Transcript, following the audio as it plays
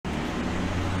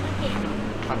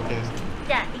OK です。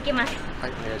じゃあ行きます。は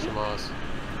い、お願いします。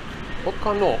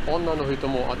他の女の人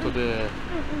も後で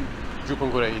10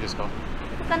分ぐらいいいですか？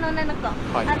他の女の子。は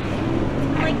い。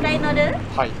もう一回乗る？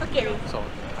はい。OK です。そう、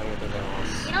ありがとうございま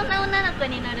す。いろんな女の子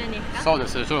に乗るんですか？そうで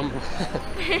す。ちょっ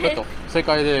と世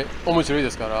界で面白い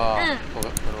ですから。うん。これ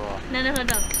は。なるほ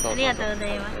ど。ありがとうござ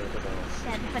います。ありがとうございます。じ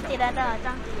ゃあこちらどうぞ。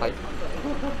はい。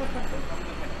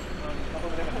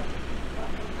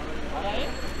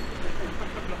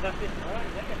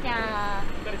じゃあ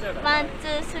ワンツ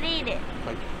ースリーで。はい。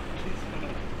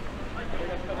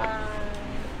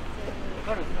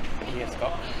いいですか？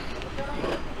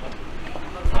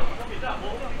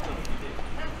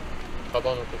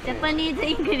ジャパニーズ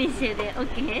イングリッシュで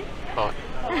OK？ はい。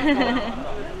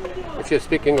If you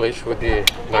speak English would be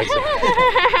nice.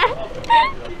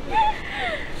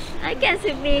 I can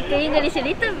speak English a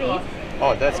little bit.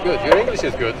 Oh, that's good. Your English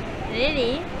is good.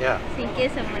 Really? Yeah. Thank you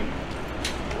so much.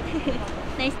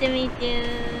 Nice to meet you.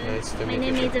 Nice to My meet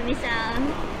name you. is Misa.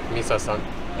 Misa San.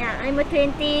 Yeah, I'm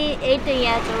 28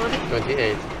 years old.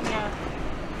 28. Yeah.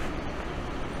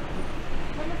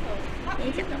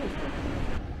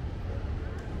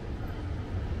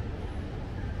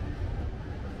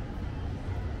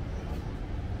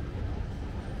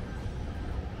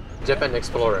 Japan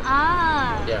Explorer.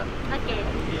 Ah. Yeah. Okay.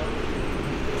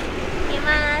 行きま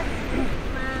す。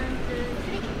One, two,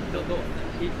 three. どう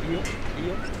いいよいい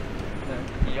よ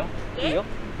いいよいいよ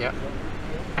Yeah.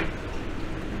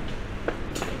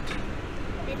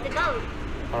 Let's go.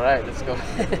 All right, let's go.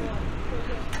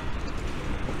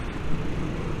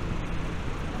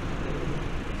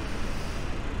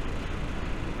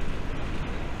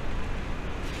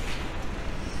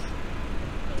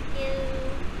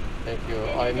 Thank you.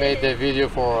 I made the video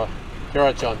for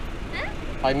Tera-chan.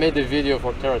 I made the video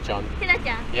for Tera-chan.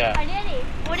 Tera-chan? Yeah. Really?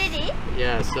 Already?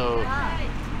 Yeah, so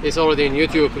it's already in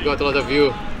YouTube. We got a lot of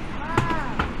view.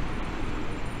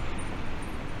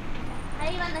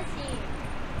 I wanna see.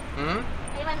 Hmm?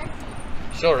 I wanna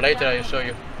see. Sure, later I'll show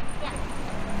you. Yeah.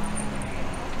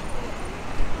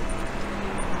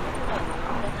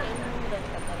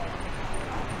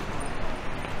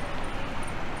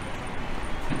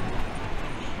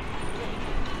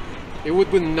 It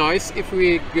would be nice if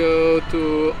we go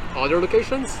to other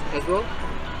locations as well.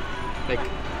 Like,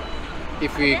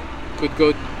 if we could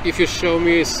go, if you show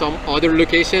me some other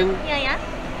location. Yeah, yeah.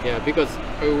 Yeah, because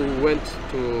I went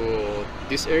to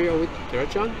this area with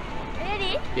Tera-chan.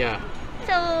 Really? Yeah.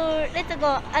 So let's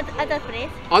go other place.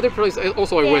 Other place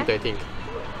also I went, I think.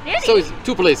 Really? So it's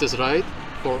 2 places, right?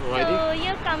 For riding? So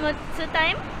you come 2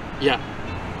 times? Yeah.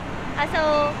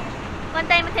 So 1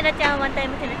 time Tera-chan, 1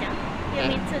 time Tera-chan. You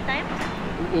meet 2 times?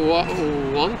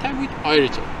 One time with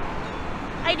Airi-chan.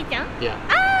 Airi-chan? Yeah.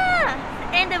 Ah!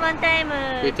 And 1 time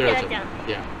With Tera-chan. Tera-chan.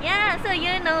 Yeah. Yeah, so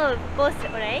you know both,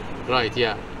 right? Right,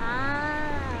 yeah.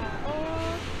 Ah,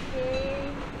 okay.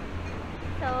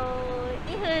 So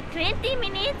if 20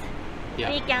 minutes, Yeah.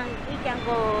 we can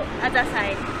go other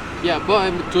side. Yeah,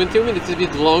 but 20 minutes is a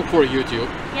bit long for YouTube.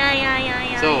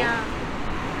 Yeah. So, yeah.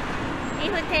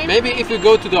 If 10 maybe if we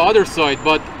go to the other side,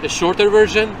 but a shorter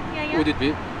version, Yeah. would it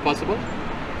be possible?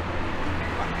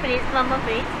 Please, one more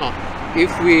please.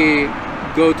 If we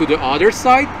go to the other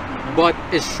side, but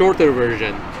a shorter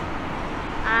version.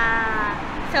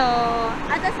 So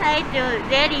other side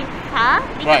very far,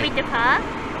 little Right. bit far.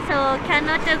 So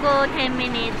cannot go 10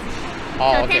 minutes.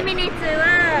 Oh, So okay. 10 minutes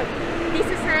this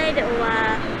side or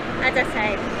other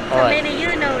side. So Alright. maybe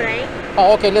you know, right?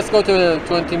 Oh, okay, let's go to the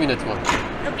 20 minutes one.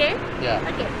 Okay? Yeah.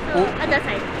 Okay, so Oh. other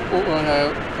side.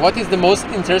 What is the most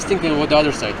interesting thing about the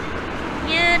other side?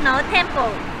 You know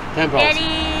temple. Temples.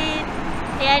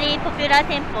 Very popular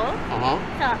temple. Uh-huh.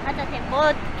 So other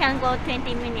temple can go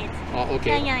 20 minutes. Oh,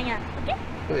 okay. Yeah. Okay?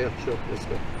 Oh, yeah, sure. Let's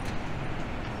go.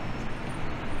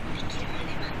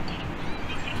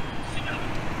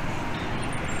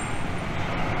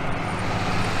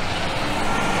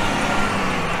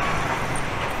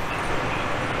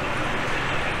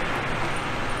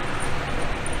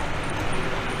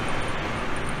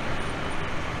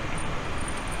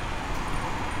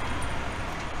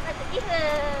 But if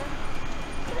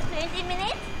 20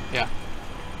 minutes, Yeah.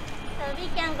 so we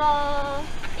can go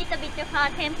little bit far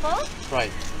temple,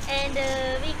 Right. and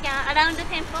we can around the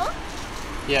temple.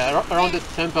 Yeah, around the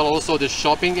temple, also the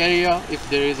shopping area, if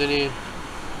there is any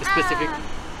specific.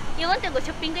 You want to go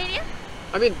shopping area?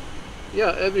 I mean,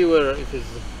 yeah, everywhere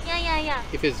Yeah.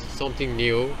 if it's something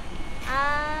new.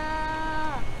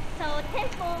 So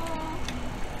temple,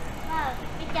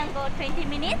 we can go 20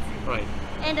 minutes, Right.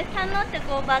 and cannot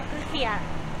go back here.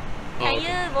 Oh, Can okay.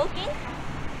 you walking?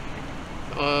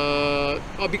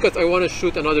 Because I want to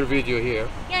shoot another video here.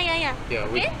 Yeah. Yeah.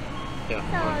 Yeah, we. Okay? Yeah.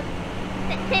 So alright.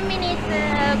 10 minutes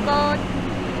go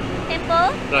tempo,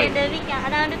 Right. and we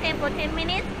can around tempo 10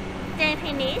 minutes, then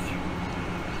finish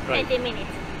Right. 20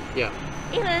 minutes. Yeah.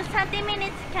 If 30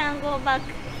 minutes can go back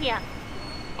here.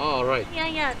 All right.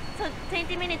 Yeah. So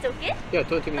 20 minutes, okay? Yeah,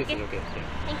 20 minutes Okay. is okay. Yeah.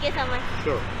 Thank you so much.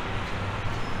 Sure.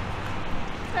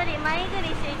 Sorry, my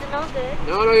English is not good.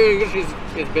 No, your English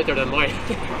is better than mine.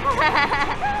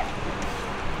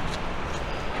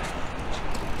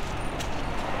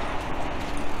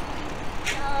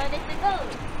 So let's go.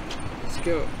 Let's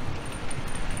go.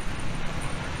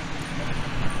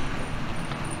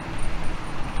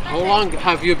 How long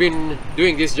have you been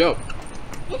doing this job?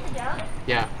 This job?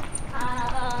 Yeah.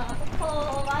 For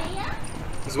 1 year?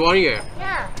 It's 1 year.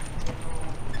 Yeah.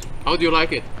 How do you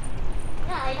like it?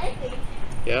 Yeah, I like it.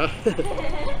 Yeah.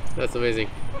 That's amazing.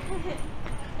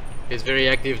 It's very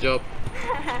active job.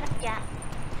 Yeah.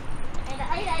 And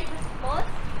I like sports.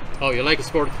 Oh, you like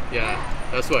sport? Yeah.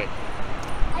 That's why.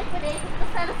 I play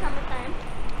futsal sometimes.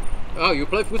 Oh, you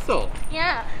play futsal?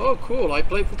 Yeah. Oh, cool. I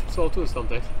play futsal too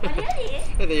sometimes. Oh,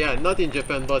 really? Yeah, not in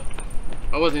Japan, but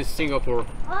I was in Singapore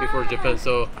before Ah. Japan,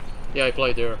 so yeah, I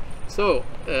played there. So,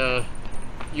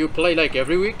 you play like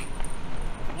every week?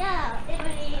 Yeah,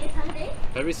 every Sunday.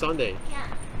 Every Sunday? Yeah.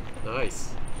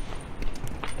 Nice.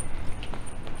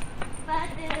 But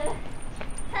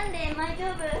Sunday my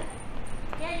job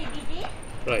very busy.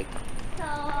 Right. So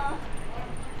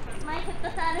my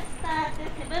futsal starts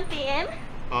at 7 p.m.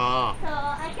 Ah, So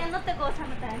I cannot go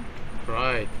sometimes.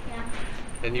 right.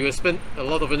 Yeah. And you spend a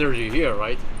lot of energy here,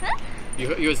 right? Huh?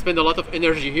 You spend a lot of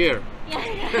energy here.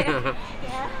 Yeah.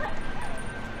 Yeah.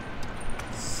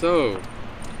 So,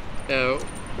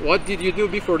 what did you do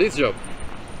before this job?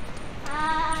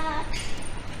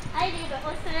 I live in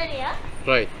Australia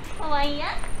Right, for 1 year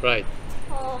right.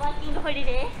 for working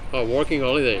holiday. Oh, working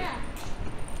holiday. Yeah.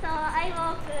 So I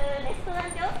work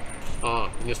restaurant job. Ah,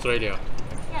 in Australia.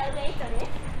 Yeah, waitress.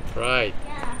 Right.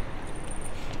 Yeah.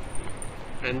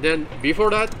 And then before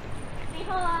that,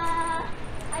 Before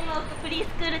I work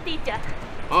preschool teacher.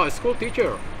 oh, a school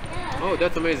teacher. Yeah. Oh,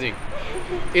 that's amazing.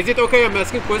 Is it okay I'm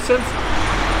asking questions?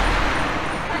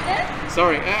 Pardon?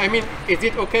 Sorry, I mean, is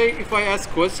it okay if I ask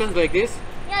questions like this?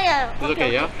 Yeah. It's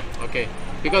okay, yeah? Okay.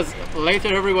 Because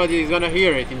later everybody is gonna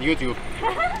hear it in YouTube.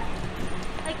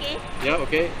 Okay. Yeah,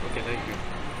 okay? Okay, thank you.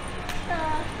 So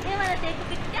you wanna take a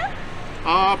picture?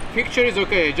 Picture is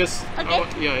okay. Just Okay.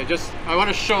 I want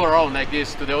to show around like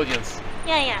this to the audience.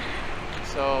 Yeah.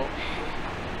 So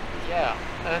yeah,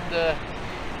 and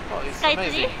oh, it's Sky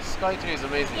amazing. tree? Sky tree is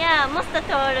amazing. Yeah, most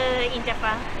tall in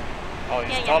Japan. Oh,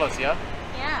 it's Yeah. tallest, yeah.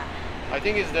 Yeah. I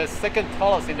think it's the second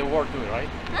tallest in the world too, right?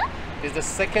 Huh? It's the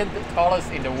second tallest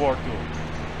in the world too.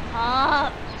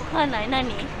 わかんない。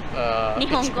何？日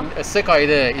本語。世界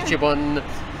で一番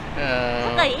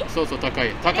高い？そうそう高い。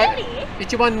 Really?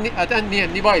 一番に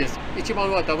2倍です。一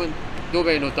番は多分ド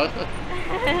ベイの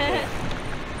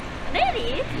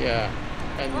Really? Yeah.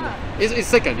 And Wow. it's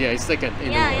second, yeah, it's second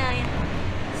in the world. Yeah.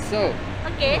 So,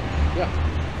 Okay. yeah.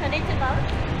 So let's go.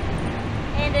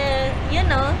 And you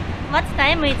know what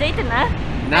time is it now?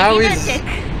 Now I didn't is check.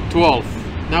 12.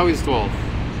 Now is 12.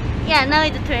 Yeah, now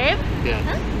it's 12. Yeah.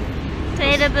 Huh?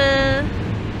 12.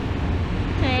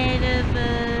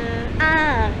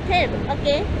 12.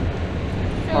 Okay.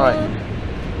 So Alright.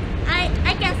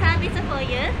 I can service for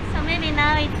you. So maybe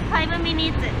now it's 5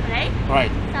 minutes, right?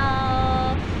 Right. So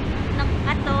no,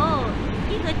 あと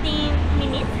15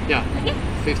 minutes. Yeah. Okay.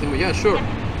 15 minutes. Yeah, sure.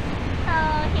 So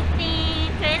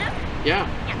 15, 12. Yeah.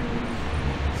 Yeah.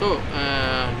 So,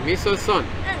 Misa San,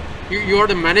 you are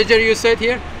the manager you said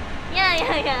here?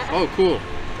 Yeah. Oh, cool.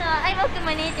 So I work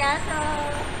manager, so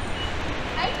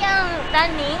I can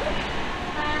running,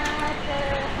 but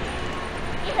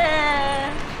if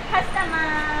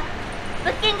customer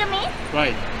booking me,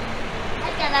 Right. I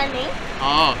can running.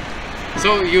 Ah.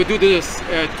 So you do this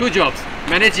two jobs,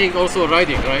 managing also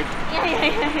riding, right?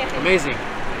 Yeah. Amazing.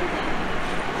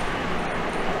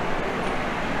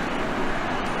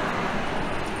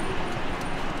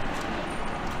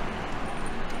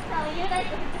 So you like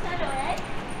futsal, right?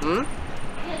 Hmm?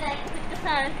 You like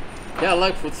futsal. Yeah, I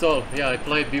like futsal. Yeah, I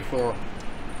played before.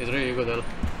 It's really good.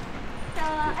 So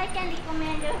I can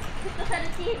recommend futsal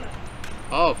team.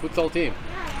 Oh, futsal team.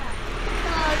 Yeah.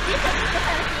 So this is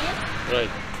futsal team.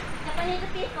 Right. Japanese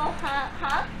people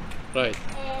half Right.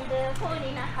 and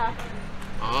foreigner half.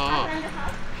 Ah. Half and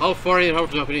half. How foreign, how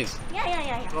Japanese?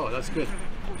 Yeah. Oh, that's good.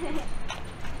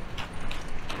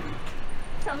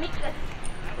 So mix.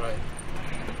 Right.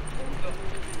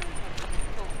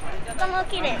 とても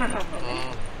綺麗。 Ah.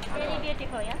 Very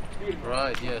beautiful, yeah.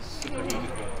 Right, yes, super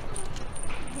beautiful.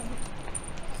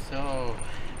 So,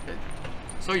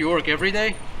 so you work every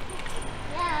day?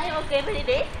 Yeah, I work every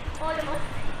day. Almost.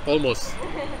 Almost.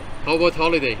 How about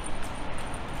holiday?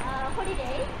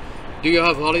 Holiday. Do you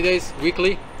have holidays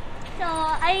weekly? So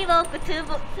I work two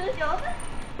jobs.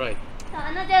 Right. So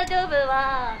another job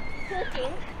was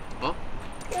shooting. Huh?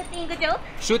 Shooting job.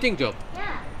 Shooting job.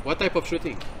 Yeah. What type of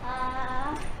shooting?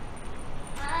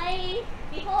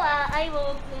 Before I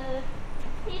work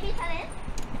TV talent.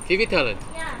 TV talent.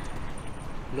 Yeah.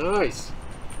 Nice.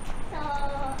 So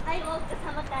I work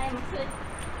sometimes shoot.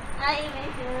 I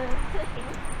make shooting.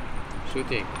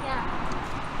 Shooting.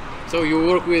 Yeah. So you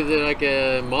work with like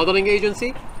a modeling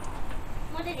agency?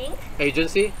 Modeling.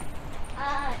 Agency?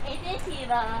 Agency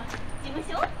は事務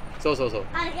所？そうそうそう。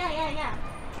Yeah.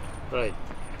 Right.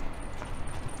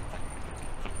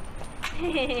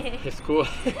 It's cool.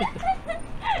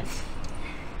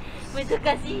 難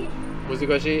しい。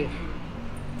難しい。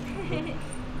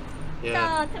So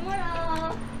Yeah.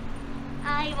 tomorrow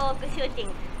I work shooting.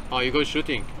 Oh, you go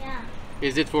shooting. Yeah.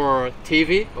 Is it for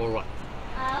TV or what?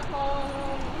 For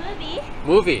movie.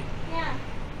 Movie. Yeah.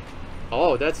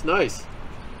 Oh, that's nice.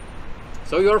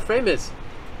 So you're famous.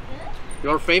 Huh?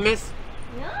 You're famous?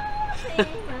 No famous.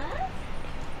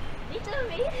 Little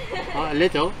bit. A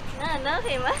little. No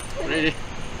famous. Really?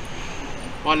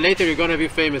 Well, later you're gonna be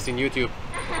famous in YouTube.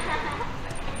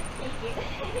 Thank you.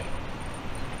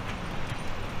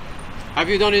 Have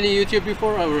you done any YouTube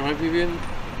before, or have you been?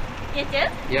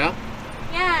 YouTube? Yeah.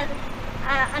 Yeah.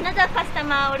 Another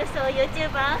customer also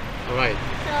YouTuber. Right.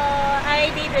 So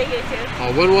I did a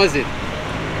YouTube. When was it?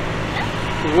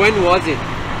 When was it?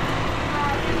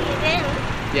 Then.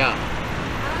 Yeah.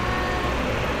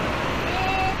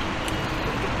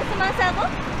 6 months ago?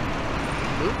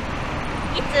 Hmm?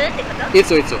 いつってこと？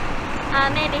 It's.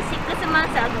 Maybe 6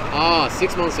 months ago. Ah,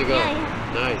 6 months ago. Yeah.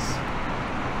 Nice.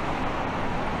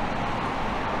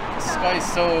 The sky is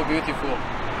so beautiful.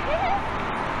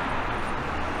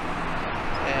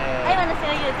 I want to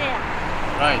show you there.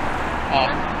 Right.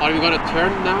 Are we gonna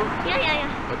turn now? Yeah.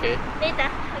 Okay. Later.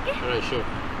 Okay. Alright, sure.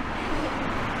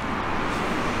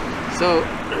 So,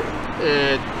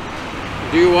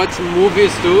 do you watch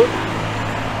movies too?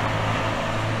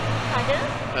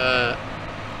 Pardon?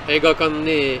 映画館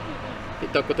に行っ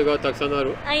たことがたくさんあ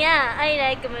る。Yeah, I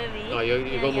like movie.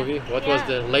 You go movie? What Yeah. was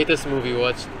the latest movie you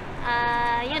watched?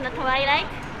 You know Twilight?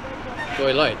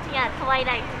 Twilight? Yeah,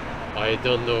 Twilight. I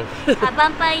don't know. A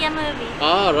vampire movie.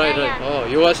 Ah, right. Yeah. Oh,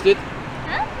 you watched it?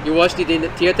 Huh? You watched it in the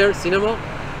theater, cinema?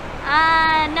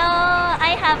 No,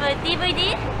 I have a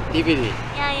DVD. DVD.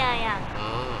 Yeah.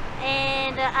 Ah,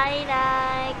 And I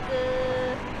like.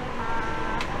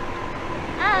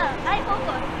 I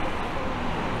forgot.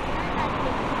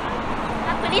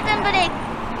 Prison Break.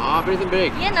 Prison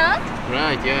Break. You know?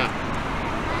 Right, yeah.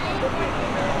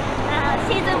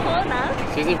 Season 4 now.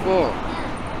 Season 4. Yeah.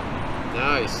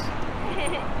 Nice.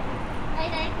 I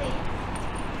like it.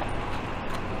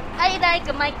 I like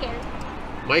Michael.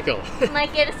 Michael.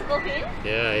 Michael Scofield.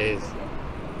 Yeah, it is.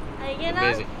 You know?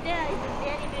 Amazing. Yeah, it's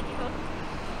very beautiful.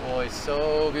 Oh, it's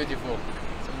so beautiful.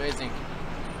 It's amazing.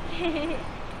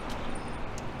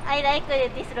 I like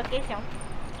this location.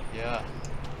 Yeah.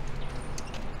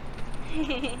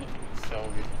 So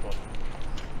beautiful.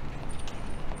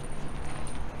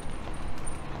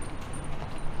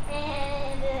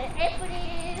 And April,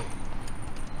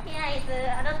 here is a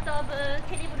lot of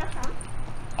cherry blossom.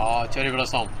 Cherry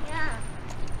blossom. Yeah.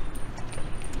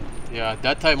 Yeah,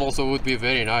 that time also would be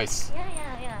very nice.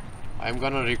 Yeah. I'm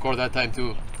gonna record that time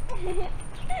too.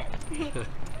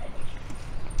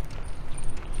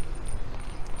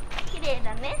 綺麗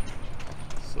だね。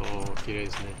そう綺麗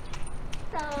ですね。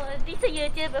 So this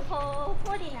YouTube for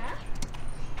foreigner?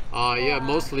 Yeah,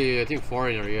 mostly I think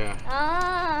foreigner. Yeah.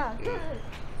 Good.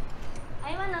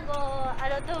 I wanna go a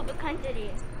lot of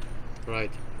country.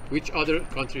 Right. Which other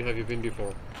country have you been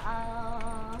before?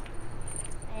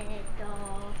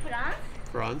 France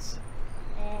France.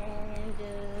 and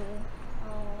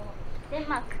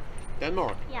Denmark.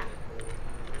 Denmark. Yeah.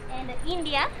 And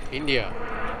India. India.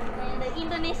 And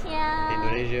Indonesia.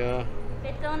 Indonesia.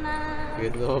 Vietnam.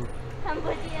 Vietnam.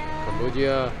 Cambodia.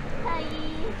 Cambodia. Thai.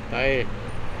 Thai.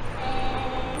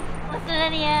 And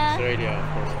Australia. Australia, of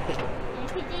course. And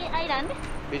Fiji Island.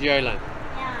 Fiji Island.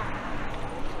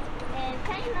 Yeah. And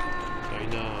China.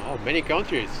 China. Oh, many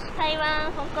countries.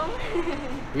 Taiwan, Hong Kong.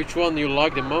 Which one you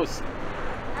like the most?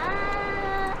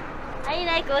 I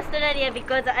like Australia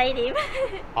because I live.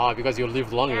 Because you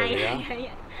lived longer, yeah? Yeah.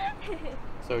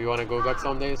 So you wanna go back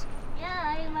some days? Yeah,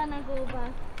 I wanna go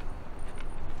back.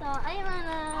 So I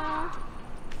wanna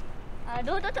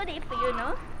road trip, you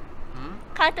know? Hmm?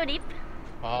 Car trip.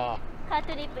 car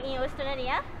trip in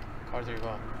Australia. Car trip.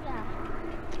 Yeah.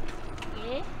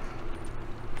 Okay.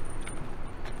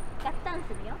 Gattan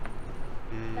するよ。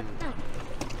Gattan.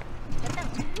 Gattan.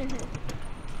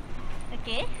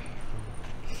 Okay.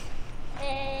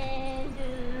 And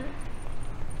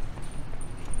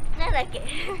なんだっけ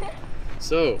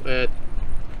So,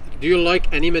 do you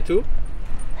like anime too?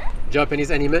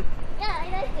 Japanese anime? Yeah, I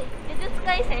like it. Jujutsu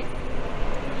Kaisen.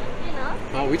 You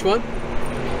know? Which one?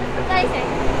 Jujutsu Kaisen.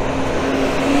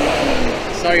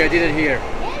 Sorry, I didn't hear.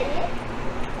 Really?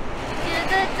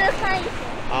 Jujutsu Kaisen.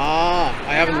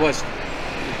 I haven't watched.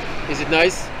 Is it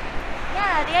nice?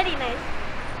 Yeah, really nice.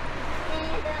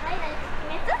 And I like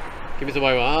Kimetsu. Kimetsu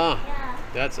Baiwa. Yeah.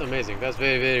 That's amazing. That's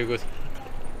very, very good.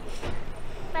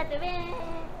 But when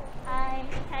I'm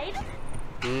child,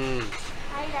 I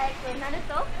like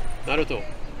Naruto Naruto.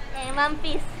 and One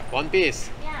Piece. One Piece.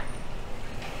 Yeah.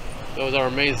 Those are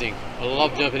amazing. I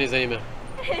love Japanese anime.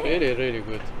 Really, really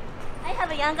good. I have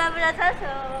a younger brother, so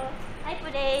I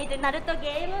played Naruto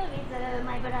game with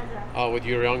my brother. Oh, with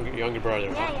your younger brother.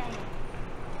 Yeah.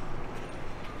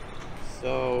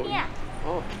 So. Yeah.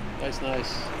 Oh, that's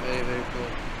nice. Very, very cool.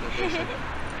 Location.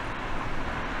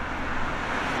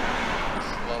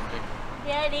 It's lovely.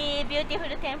 Very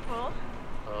beautiful temple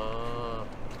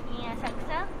in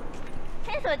Asakusa.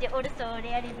 Sensoji also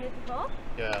really beautiful.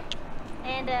 Yeah.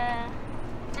 And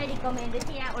I recommend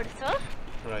here also.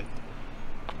 Right.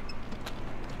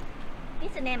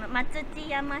 This name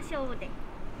Matsuchiyama Shouden.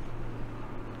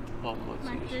 Oh,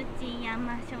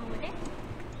 Matsuchiyama Shouden.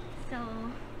 So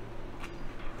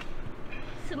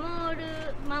small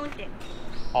mountain.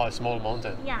 Oh, a small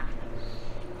mountain. Yeah.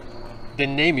 The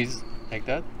name is like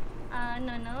that?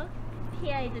 No.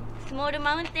 Here is a small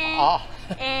mountain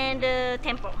and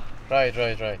temple. Right.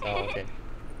 Oh, okay.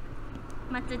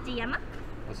 Matsuchiyama.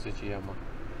 Asakusa. Okay.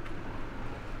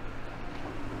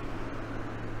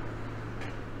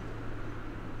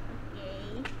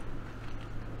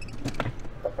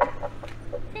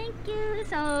 Thank you.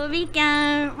 So we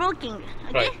can walking.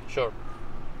 Okay. Right, sure.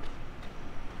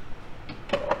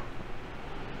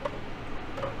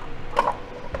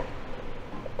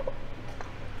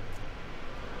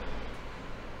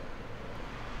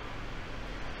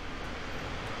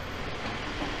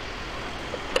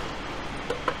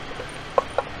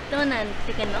どうなっ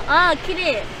てけんの？あー、綺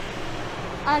麗。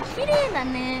あ、綺麗だ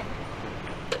ね。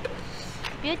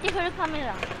ビューティフルカメ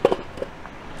ラ。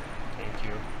Thank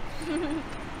you.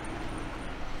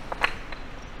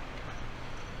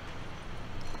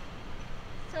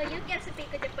 So you can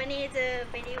speak Japanese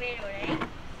very well, right?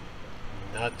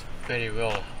 Not very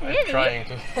well. Really? I'm trying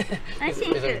to. I It's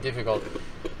think. very difficult.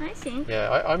 I think.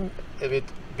 Yeah, I'm a bit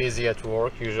busy at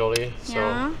work usually, so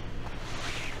Yeah.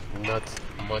 not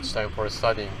much time for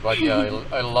studying. But yeah,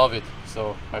 I love it,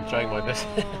 so I'm trying my best.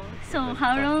 Oh. So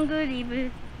how long you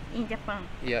live in Japan?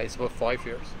 Yeah, it's about 5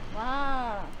 years.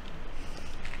 Wow.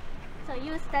 So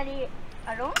you study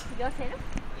alone yourself?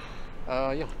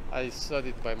 Yeah, I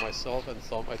studied by myself and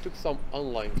I took some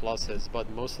online classes, but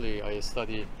mostly I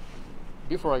study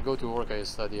before I go to work. I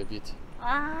study a bit.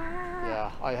 Ah.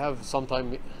 Yeah, I have some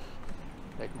time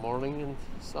like morning and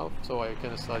stuff, so I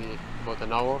can study about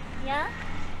an hour. Yeah.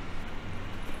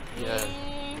 Yeah.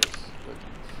 Eh. Yes, good.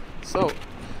 So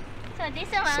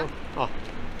this one.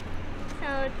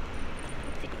 So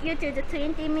you do the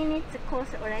 20 minutes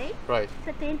course, right? Right.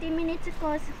 So 20 minutes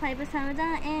course 5,000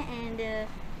 yen and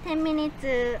 10 minutes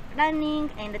running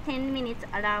and 10 minutes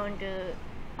around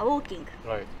walking.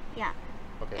 Right. Yeah.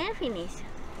 Okay. And finish.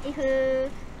 If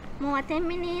more 10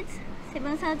 minutes,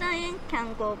 7,000 yen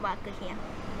can go back here.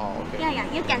 Oh, okay.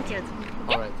 Yeah, you can choose.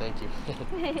 All right. Thank you.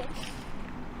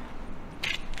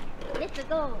 Let's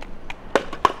go.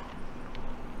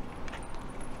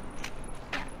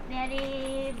 Yeah,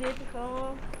 very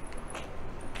beautiful.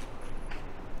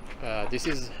 This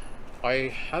is.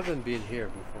 I haven't been here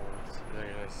before. It's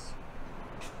very nice.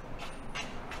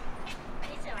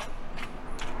 This one.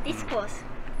 This course.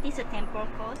 This temple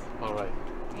course. All right.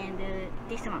 And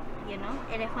this one, you know,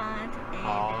 elephant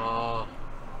and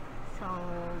so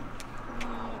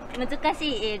難し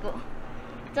い英語。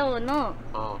象の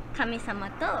神様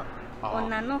と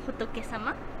女の仏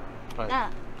様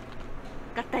が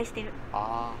合体してる。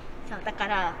そうだか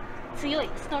ら強い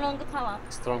ストロングパワー。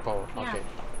Strong power. Okay.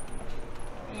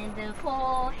 And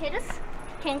for health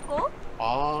健康。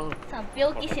そう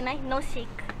病気しない no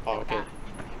sick。Okay.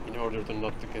 In order to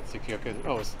not to get sick. Okay.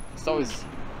 Oh, so it's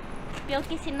病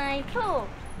気しないと、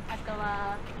あと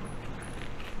は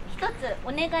一つお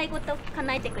願い事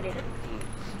叶えてくれる。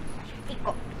一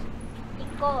個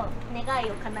願い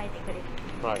を叶えてくれる。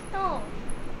right. と、あ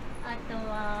と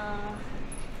は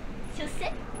出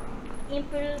世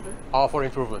improve. Ah, for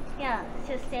improvement. Yeah,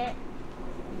 出世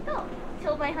と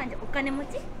商売繁盛、お金持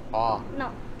ち Ah,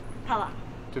 のパワ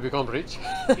to become rich.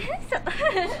 ー。そう。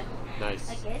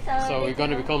 Nice. Okay, So we're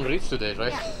gonna let's become rich today,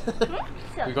 right? Yeah.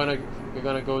 So, we're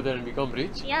gonna go there and become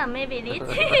rich. yeah, maybe rich. そう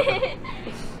okay.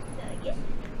 で、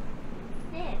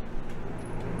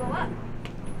ここは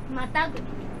またぐ。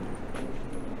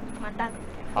またぐ。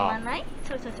踏まない？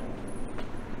そうそうそう。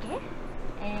Okay.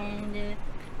 And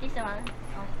this one,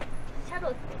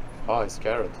 shallot. Oh, it's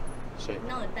carrot shape.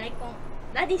 No, 大根。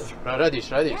ラディッシュ。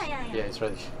Radish. Yeah. Yeah, it's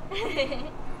radish.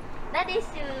 ラディッシ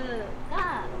ュ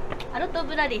がa lot of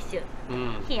radish here.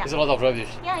 There's a lot of radish.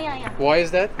 Yeah. Why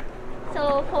is that?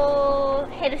 So for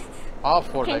health, Ah,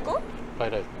 for like 健康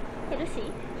right.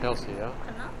 healthy Healthy, yeah.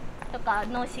 かなとか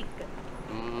ノーシック。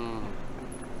Mm.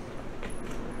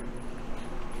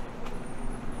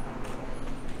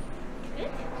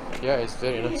 Yeah, it's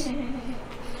very nice.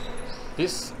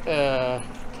 This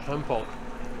temple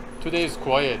today is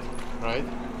quiet, right?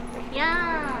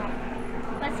 Yeah,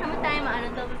 but sometimes a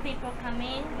lot of people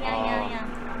coming. Yeah.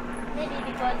 Maybe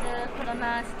because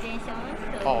corona situation.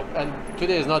 So. Oh, and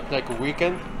today is not like a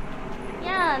weekend.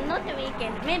 Yeah, not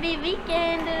weekend. Maybe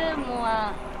weekend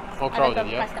more. More crowded,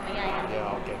 yeah. Customer. Yeah.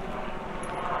 Yeah, okay.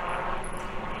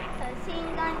 心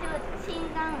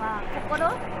願は心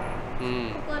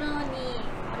に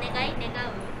お願い願う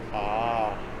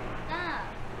Ah. が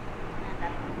なんだ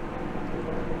ろ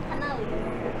う叶う。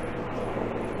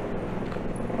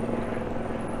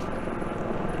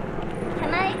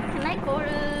Can I call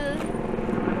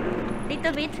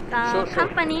little bit Sure.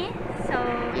 company? So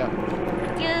Yeah.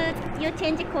 you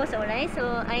change course, alright?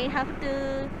 So I have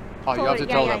to. Oh, you call, have to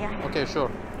tell them. Yeah. Okay, sure.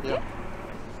 Yeah.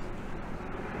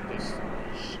 This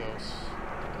shows.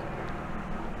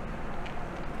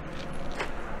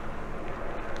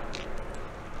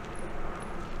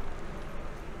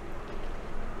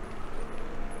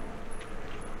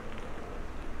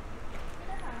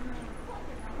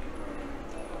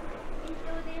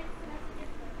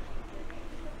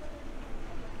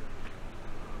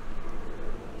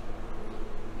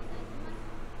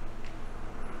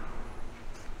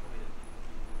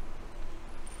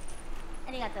 Ah,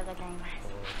 ありがとうございます。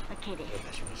OK でお願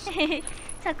いします。す。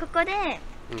さあここで、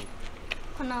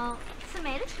このス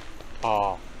メルで、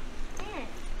あ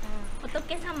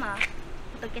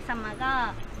仏様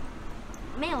が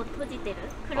目を閉じてる、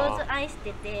クローズアイし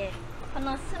てて、こ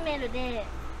のスメルで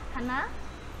鼻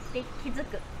で気づ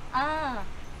く。ああ、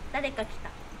誰か来た。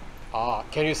あ。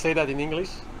Can you say that in English?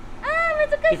 ああ、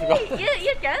難しい。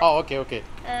You can? Oh, okay.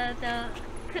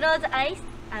 クローズアイス、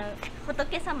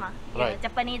仏様、Right. ジャ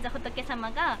パニーズ仏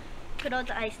様がクロー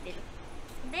ズアイしてる。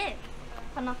で、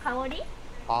この香り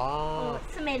を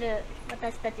スメル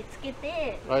私たちつけ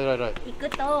て Right. 行く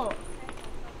と、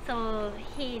そう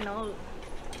he know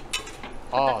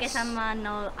仏様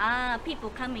のpeople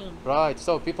coming. Right.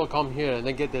 So people come here and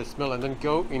then get the smell and then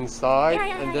go inside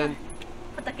Yeah. and then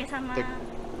仏様 the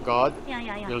God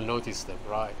Yeah. will notice them.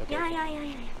 Right. Okay.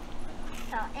 Yeah.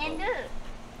 そう、and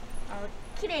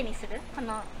きれいにする。こ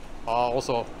の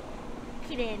Also.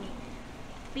 きれいに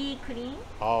be clean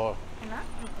Oh. かな。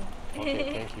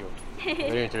Okay. Thank you.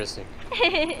 Very interesting.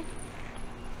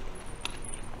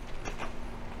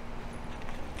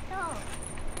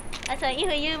 So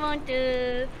if you want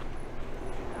to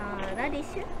radish,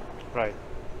 Right.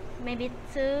 maybe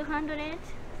 200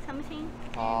 something,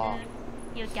 and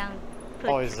you can put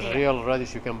Oh, it's there. real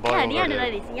radish you can buy Yeah, over real there.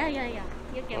 radish. Yeah.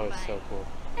 You can Oh, buy. it's so cool.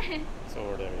 It's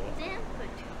over there, yeah. Then put.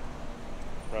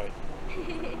 Right.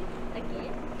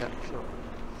 Okay. Yeah, sure.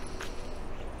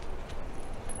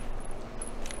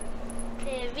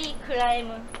 Then we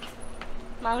climb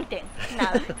mountain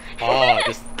now.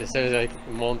 This is like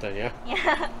mountain, yeah?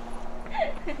 Yeah.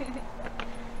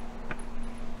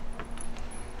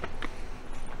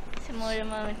 Small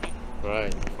mountain.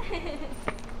 Right.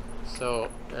 So,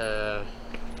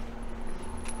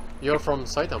 you're from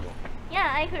Saitama.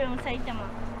 Yeah, I'm from Saitama.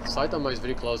 Saitama is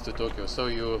very close to Tokyo, so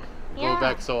you Yeah. go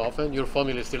back so often. Your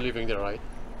family is still living there, right?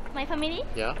 My family?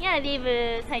 Yeah? Yeah,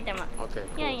 live Saitama. Okay,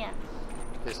 cool. Yeah.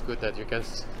 It's good that you can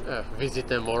visit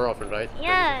them more often, right?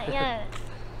 Yeah.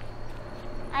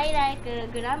 I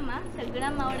like grandma. So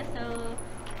grandma also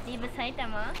live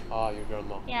Saitama. Your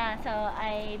grandma. Yeah, so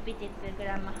I visit the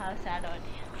grandma house a lot.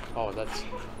 Oh,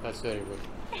 that's very good.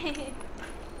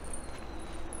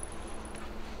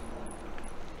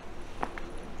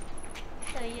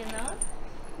 So you know,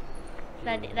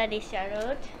 radish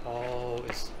road. Oh,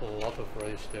 it's a lot of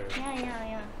radish there.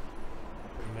 Yeah.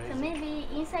 So Amazing. maybe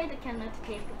inside cannot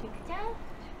take a picture.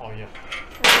 Oh yeah.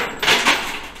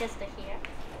 So just here.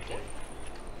 Okay.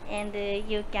 And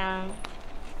you can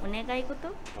お願い事? I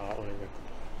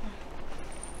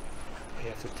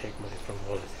have to take money from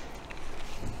wallet.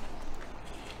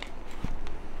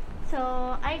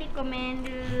 So I recommend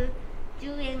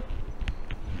 10円.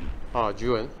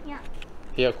 10円? Yeah.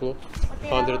 Here, cool.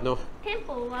 100 no. 店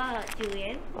舗は10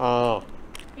円。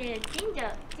で、神社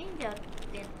っ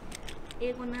て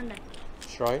英語なんだっけ?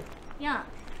 Shrine? Yeah.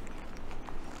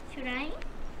 Shrine?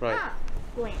 Right. は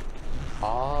5円。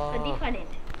Different.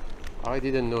 I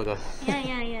didn't know that. Yeah.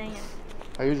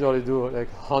 I usually do like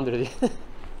 100.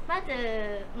 ま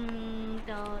ず、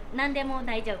何でも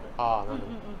大丈夫。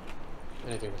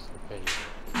Anything is okay.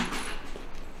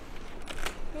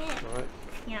 で、Alright.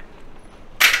 いや。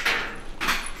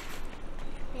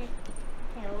で、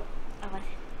手を合わせる。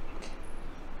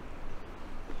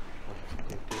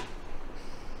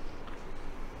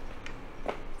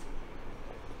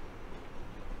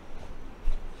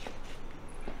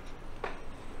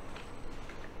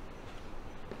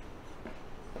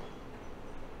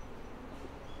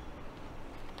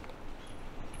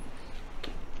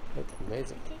That's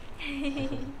amazing.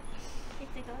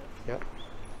 Let's go. Yeah.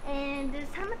 And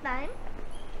sometimes,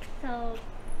 so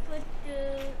put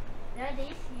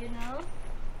radish, you know.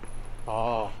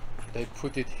 They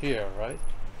put it here, right?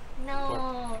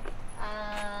 No,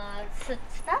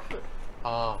 stuff.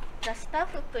 The stuff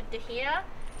put here,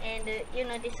 and you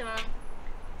know this one.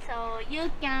 So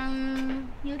you can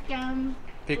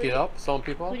Pick it up, some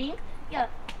people? bring. Yeah,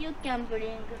 you can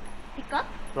pick up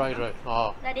Right.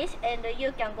 radish, and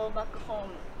you can go back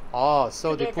home.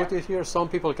 So they Together. put it here, some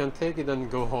people can take it and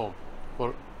go home.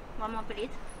 One more, please.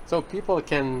 So people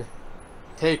can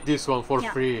take this one for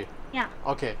Yeah. free. Yeah,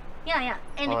 Okay.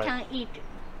 and Alright. can eat.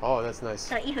 Oh, that's nice.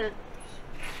 So if you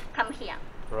come here.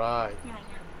 Right.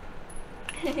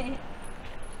 Yeah.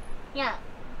 Yeah,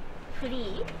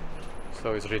 free.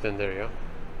 So it's written there, yeah?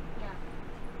 Yeah.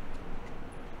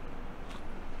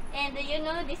 And you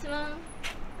know this one,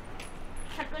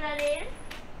 Sakura rail.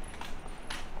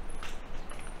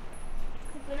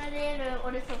 Sakura rail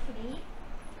also free.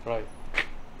 Right.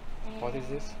 And What is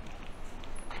this?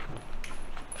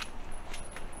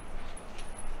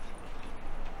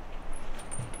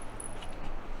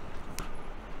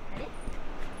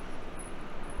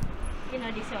 You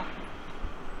know this one.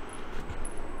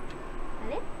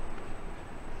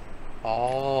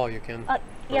 Oh, you can.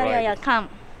 Yeah, come.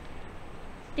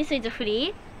 This is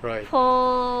free Right.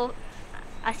 for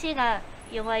足が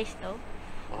弱い人.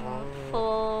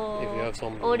 For If you have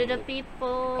some older people.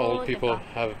 old people とか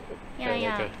have Yeah, like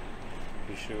yeah. a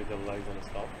issue with the legs and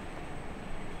stuff.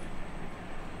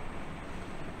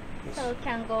 So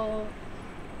can go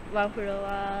 1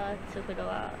 floor, 2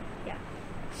 floor. Yeah.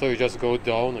 So you just go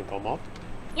down and come up?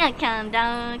 Yeah, can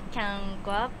down, can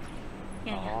go up.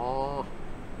 Yeah.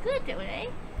 Good, right?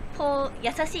 For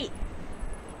優しい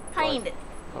kind.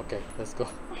 Okay, let's go.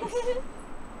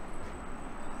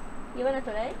 You wanna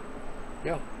try?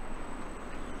 Yeah.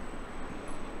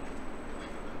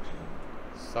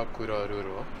 Sakura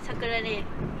Ruru. Sakura rail.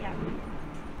 Yeah.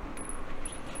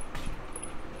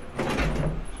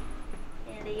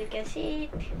 And you can sit.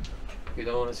 You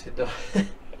don't want to sit down.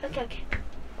 Okay.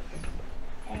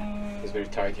 And It's very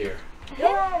tight here. ド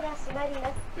アが閉まりま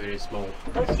す。 Very small.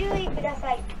 ご注意くだ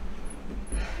さい。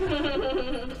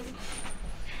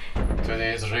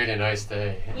 Today is a really nice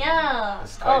day. Yeah. The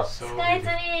sky Oh, is so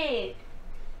skytree.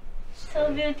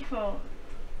 So beautiful.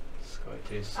 Sky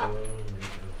is so beautiful.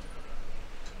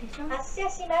 でしょ? 発車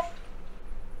します。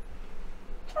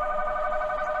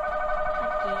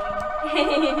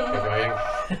 You're going?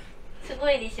 すご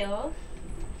いでしょ?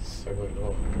 So good.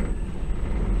 Oh.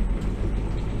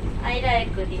 I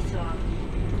like this one.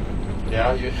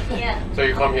 Yeah, you. Yeah. So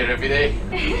you come here every day?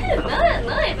 No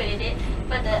every day,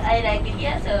 but I like it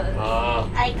here, so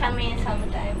I come in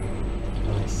sometime.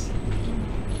 Nice.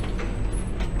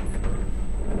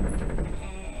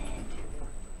 And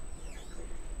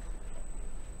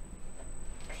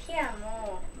here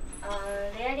も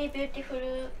really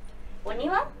beautiful お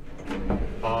庭?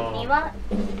 庭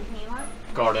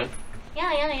Garden. Yeah.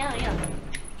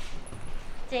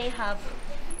 They have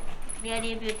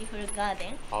really beautiful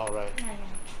garden. All right. Yeah.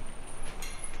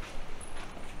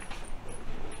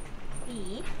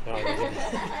 いい? Yeah,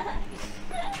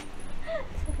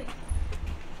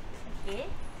 Okay.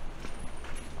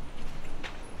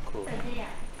 cool. So there.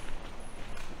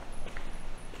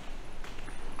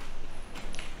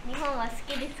 日本は好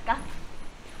きですか?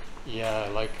 Yeah,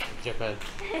 I like Japan. 好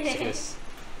きです.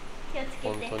 気をつけて。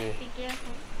本当に。 Be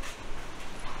careful.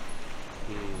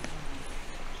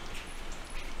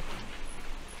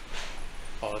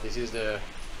 Oh, this is the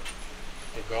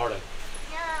garden.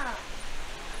 Yeah.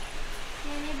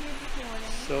 Really beautiful.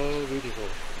 So beautiful.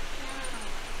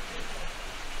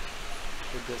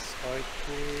 With the sky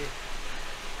tree.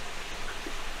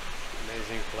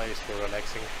 Amazing place for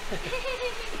relaxing.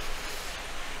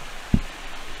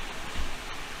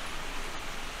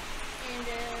 And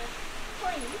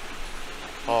coins.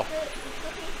 Oh.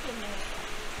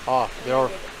 Ah, there are I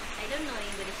don't know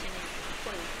English name.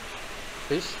 Coins.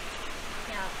 fish.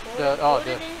 Yeah.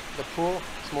 The pool,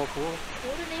 small pool.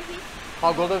 Golden fish.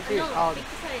 Oh, golden fish. No, Oh, big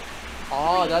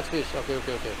size. that fish. Okay.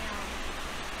 Yeah.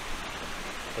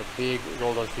 The big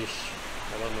golden fish.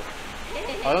 I don't know.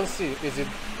 I don't see. Is it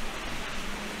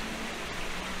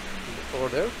over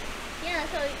there? Yeah,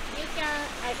 so you can,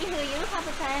 if you have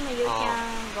time, you can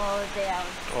go there.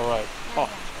 All right. Yeah,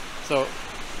 So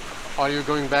are you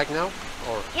going back now,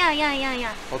 or? Yeah.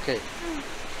 Okay.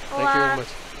 Or, Thank you very much.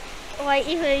 or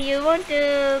if you want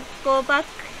to go back,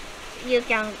 you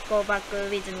can go back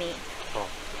with me. Oh.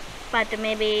 But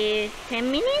maybe 10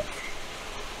 minutes?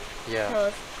 Yeah.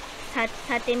 So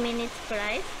 30 minutes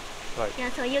price. Right. Yeah,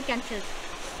 so you can choose.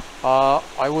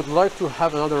 I would like to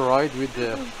have another ride with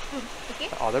the Okay?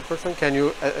 other person. Can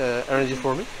you arrange it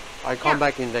for me? I come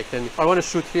back in like 10 minutes. I want to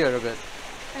shoot here a bit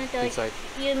So inside.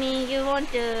 you mean you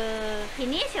want to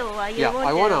finish or you Yeah,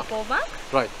 I want wanna- to go back?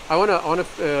 Right. I wanna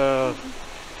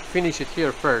finish it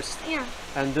here first, Yeah,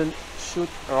 and then shoot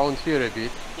around here a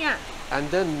bit, yeah. and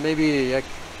then maybe like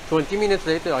 20 minutes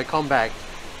later I come back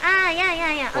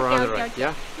Yeah. for Okay. another ride.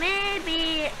 Yeah.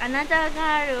 Maybe another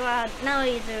girl now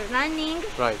is running,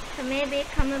 Right. so maybe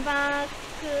come back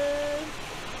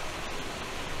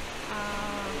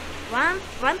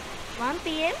 1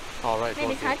 p.m. All right.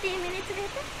 Maybe Okay. 30 minutes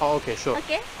later. Oh, okay. Sure.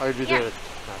 Okay. I'll do Yeah. that.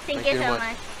 Thank you so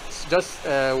much. Just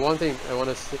one thing I want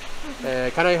to say.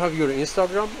 Can I have your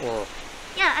Instagram, or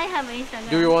Yeah, I have Instagram.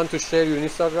 do you want to share your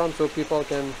Instagram so people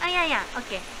can? Yeah.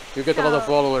 Okay. You get a lot of So-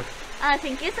 followers.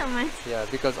 Thank you so much. Yeah,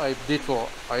 because I did for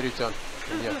Iri-chan.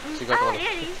 And yeah, she got a lot of.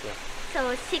 Really? Yeah.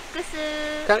 So 6.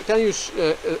 Can you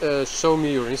show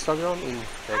me your Instagram in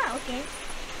like, Okay.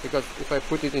 because if I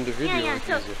put it in the video, Yeah. it's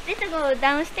So easier. let's go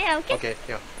downstairs. Okay. Okay.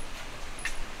 Yeah.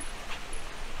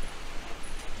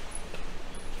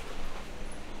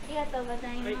 ありがとうご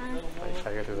ざいます。はい、あ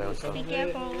りがとうございました。 Be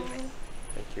careful.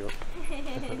 Thank you.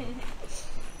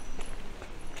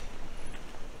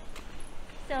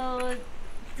 So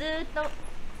ずーっと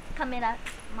カメラ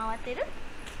回ってる？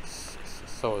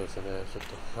そうですね。ちょっ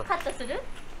とカットする？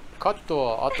カット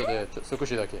は後で少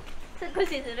しだけ。少し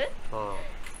する？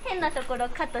変なところ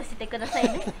カットしてください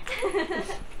ね。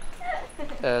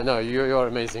No, you are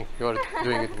amazing. You are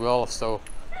doing it well, so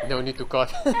no need to cut.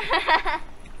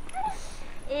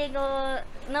 英語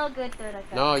のグッドだ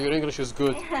から。 No, your English is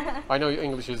good. I know your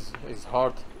English is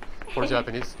hard for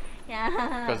Japanese Yeah.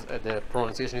 because the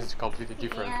pronunciation is completely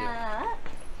different. Yeah.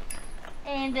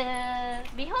 Yeah. And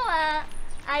before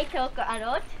I talk a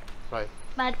lot, Right.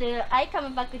 but I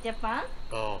come back to Japan.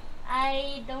 Oh,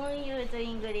 I don't use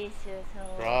English, so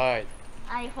right.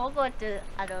 I forgot a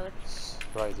lot.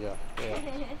 Right. Yeah.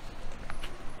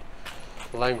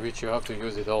 Language, you have to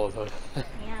use it all the time.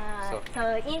 Yeah. So- So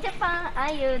in Japan,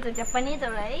 I use Japanese,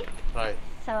 right? Right.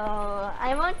 So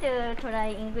I want to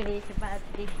try English, but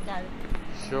difficult.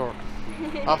 Sure.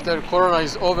 After Corona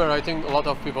is over, I think a lot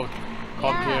of people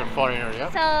come Yeah. here, foreigner. Yeah.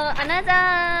 So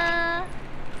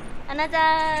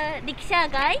another rickshaw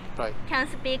guy Right. can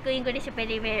speak English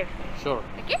very well. Sure.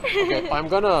 Okay? Okay. I'm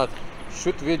gonna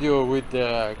shoot video with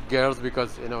the girls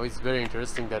because it's very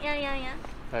interesting that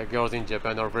Yeah. girls in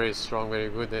Japan are very strong, very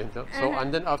good. And so,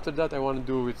 and then after that, I want to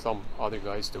do with some other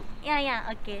guys too.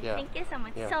 Yeah. Okay. Yeah. Thank you so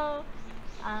much. Yeah. So,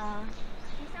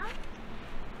 Lisa,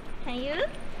 can you?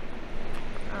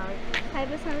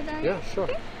 5,000. Yeah, sure.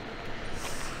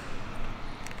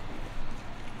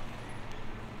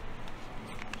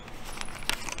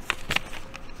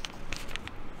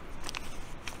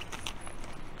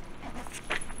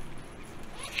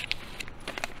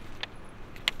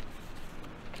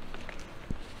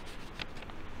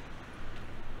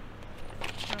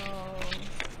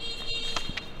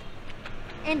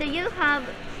 And you have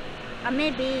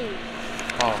maybe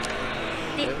Oh,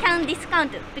 can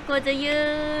discount because you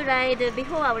ride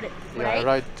before our yeah, right?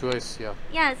 right twice. Yeah.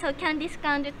 Yeah, so can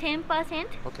discount 10%.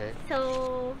 Okay.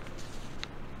 So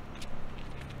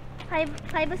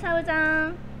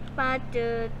 5,000 but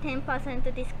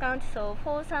 10% discount, so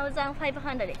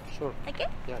 4,500. Sure. Okay?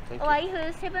 Yeah. Thank Or you.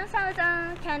 if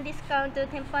 7,000 can discount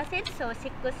 10%, so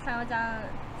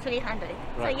 6,300.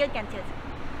 So Right. you can choose.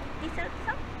 This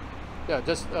one? Yeah,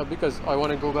 just because I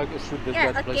want to go back and shoot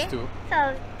Yeah, that place okay. too.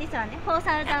 So this one,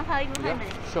 4,500. Yeah.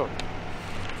 Sure.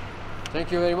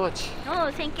 Thank you very much.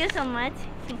 Oh, thank you so much.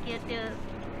 Thank you too.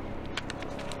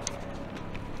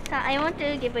 So I want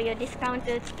to give you a discount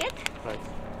ticket. Right.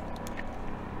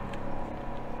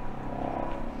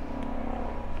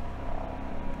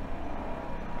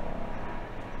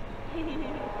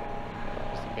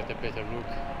 Just to get a better look.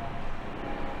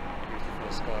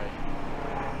 Beautiful sky.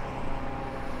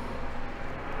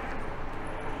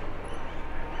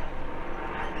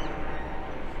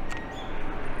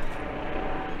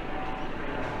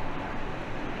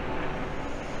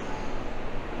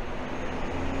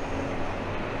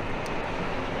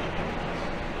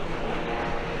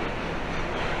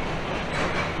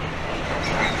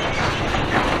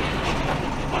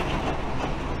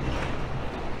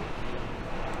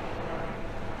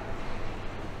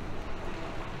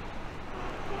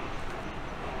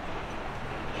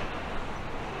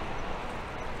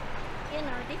 You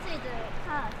know, this is a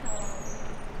car, so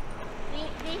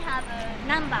we have a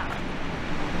number.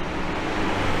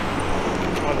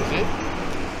 What is it?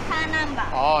 Car number.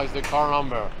 Oh, it's the car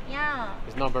number. Yeah.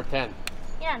 It's number 10.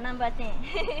 Yeah, number 10.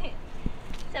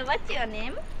 So what's your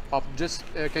name? Just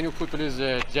can you put please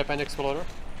Japan Explorer?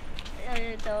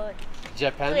 The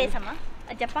Japan. 上様?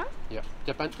 Japan? Yeah,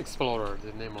 Japan Explorer,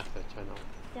 the name of the channel.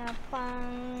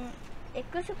 Japan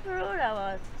Explorer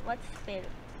was what spell?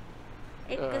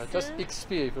 Just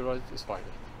XP if you write is fine.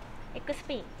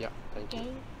 XP. Yeah, thank Okay.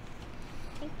 you.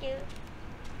 Thank you.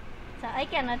 So I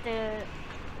cannot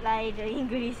write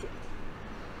English.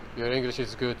 Your English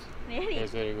is good. Really?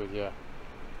 It's very good, yeah.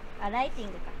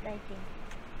 Writing か writing.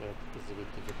 Yeah, it's a bit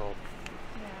difficult.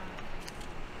 Yeah.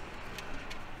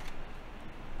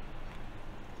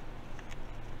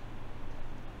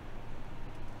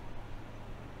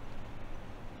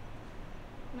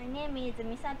 My name is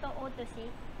Misato Otoshi.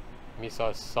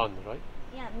 Misa San, right?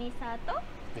 Yeah, Misato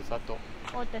Misato.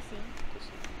 Otoshi.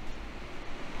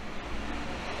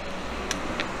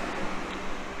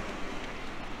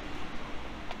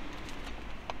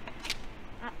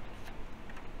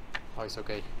 Oh, it's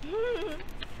okay.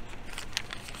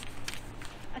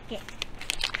 Okay.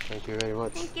 Thank you very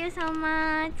much. Thank you so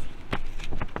much.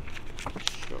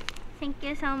 Sure. Thank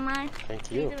you so much.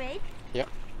 Thank you. Please wait. Yeah.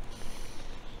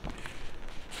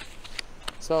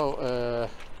 So,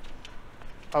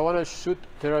 I want to shoot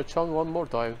Tera-chan one more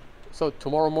time. So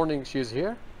tomorrow morning she's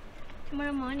here?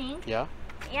 Tomorrow morning. Yeah.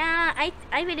 Yeah,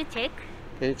 I will check.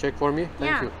 Can you check for me?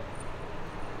 Thank Yeah. you.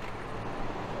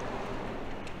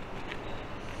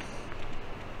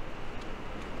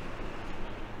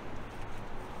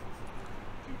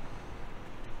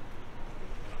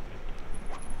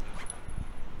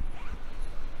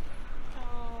 So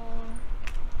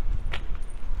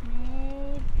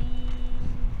maybe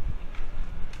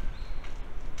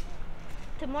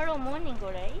tomorrow morning,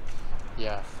 right?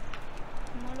 Yeah.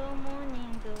 Tomorrow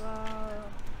morning は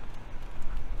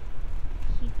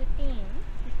15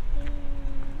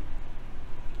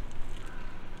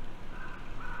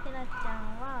テラちゃん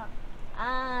は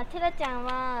テラちゃん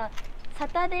はサ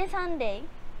タデーサンデー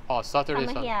Oh, Saturday,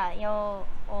 come Sunday. here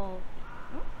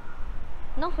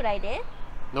no Friday.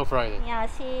 No Friday. Yeah,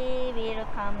 she will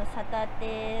come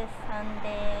Saturday,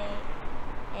 Sunday,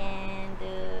 and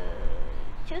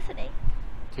Tuesday.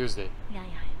 Tuesday. Yeah.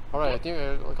 Alright, I think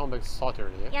I'll come back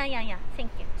Saturday. Yeah? Yeah.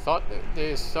 Thank you.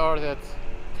 They start at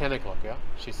 10 o'clock, yeah?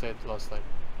 She said last time.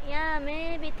 Yeah,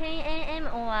 maybe 10 a.m.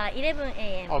 or 11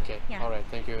 a.m. Okay, Yeah. alright,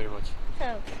 thank you very much.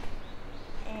 So,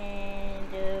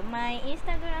 and my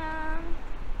Instagram.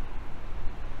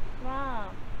 Wow.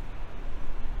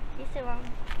 This one.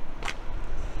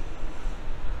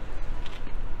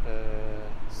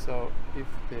 So if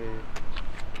they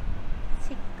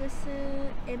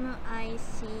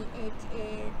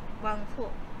 6MICHA14.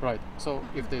 right, so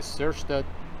if they search that,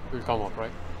 it will come up,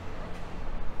 right?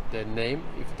 The name,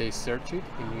 if they search it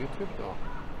in YouTube, or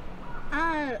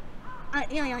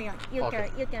Yeah. You Okay.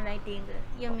 can writing.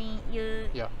 You mean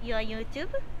Yeah. your YouTube?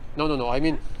 no. I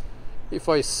mean, if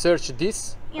I search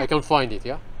this, Yeah. I can find it,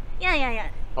 yeah? Yeah.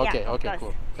 Okay, of okay, course.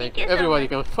 cool. Thank you. so Everybody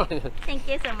much. can find it. Thank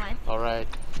you so much. Alright,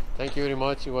 thank you very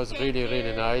much. It was Thank really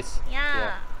you. nice.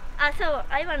 Yeah. So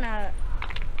I wanna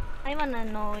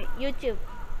know YouTube.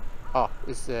 Oh,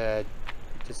 it's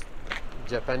just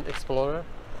Japan Explorer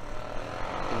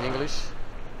in English.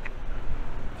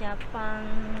 Japan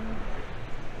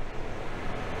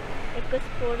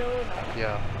Explorer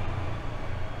Yeah.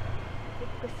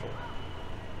 XP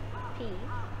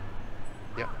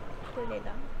Yeah.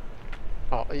 Florida.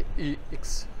 Oh,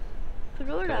 EX.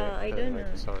 Florida, I don't know.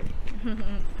 Sorry.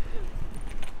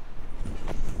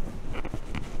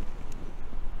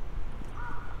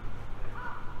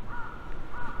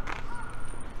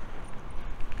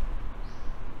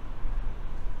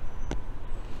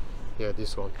 Yeah,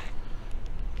 this one.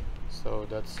 So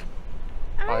that's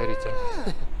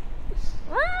Airi-chan.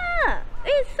 Wow,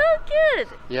 it's so cute.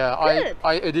 Yeah, Good.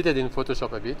 I edited in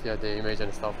Photoshop a bit. Yeah, the image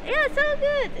and stuff. Yeah, so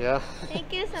good. Yeah.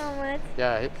 Thank you so much.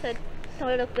 Yeah.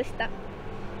 登録した。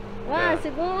わあ、 Yeah. す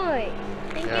ごい。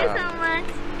Thank you Yeah. so much.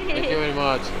 Thank you very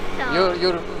much. So-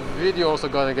 Your video also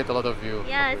gonna get a lot of view.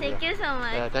 Yeah, thank you so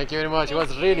much. Yeah, thank you very much. It was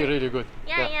Thank really you. really good.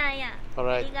 Yeah, yeah. All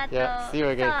right. ありがとう。 Yeah. See you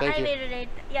again. So Thank you. I will rate.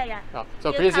 Yeah. So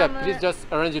You please, come, please just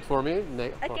arrange it for me.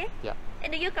 Okay. Yeah.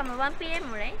 And you come 1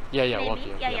 p.m. right? Yeah, Maybe? 1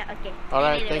 p.m. Yeah, okay. All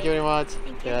I right. will Thank you rate. very much.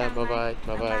 Thank you Yeah. so Bye much. bye.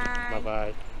 Bye bye. Bye-bye. Bye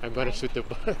bye. I'm gonna Bye. shoot the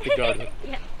garden.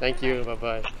 Yeah. Thank you. Bye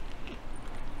bye.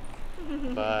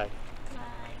 Bye.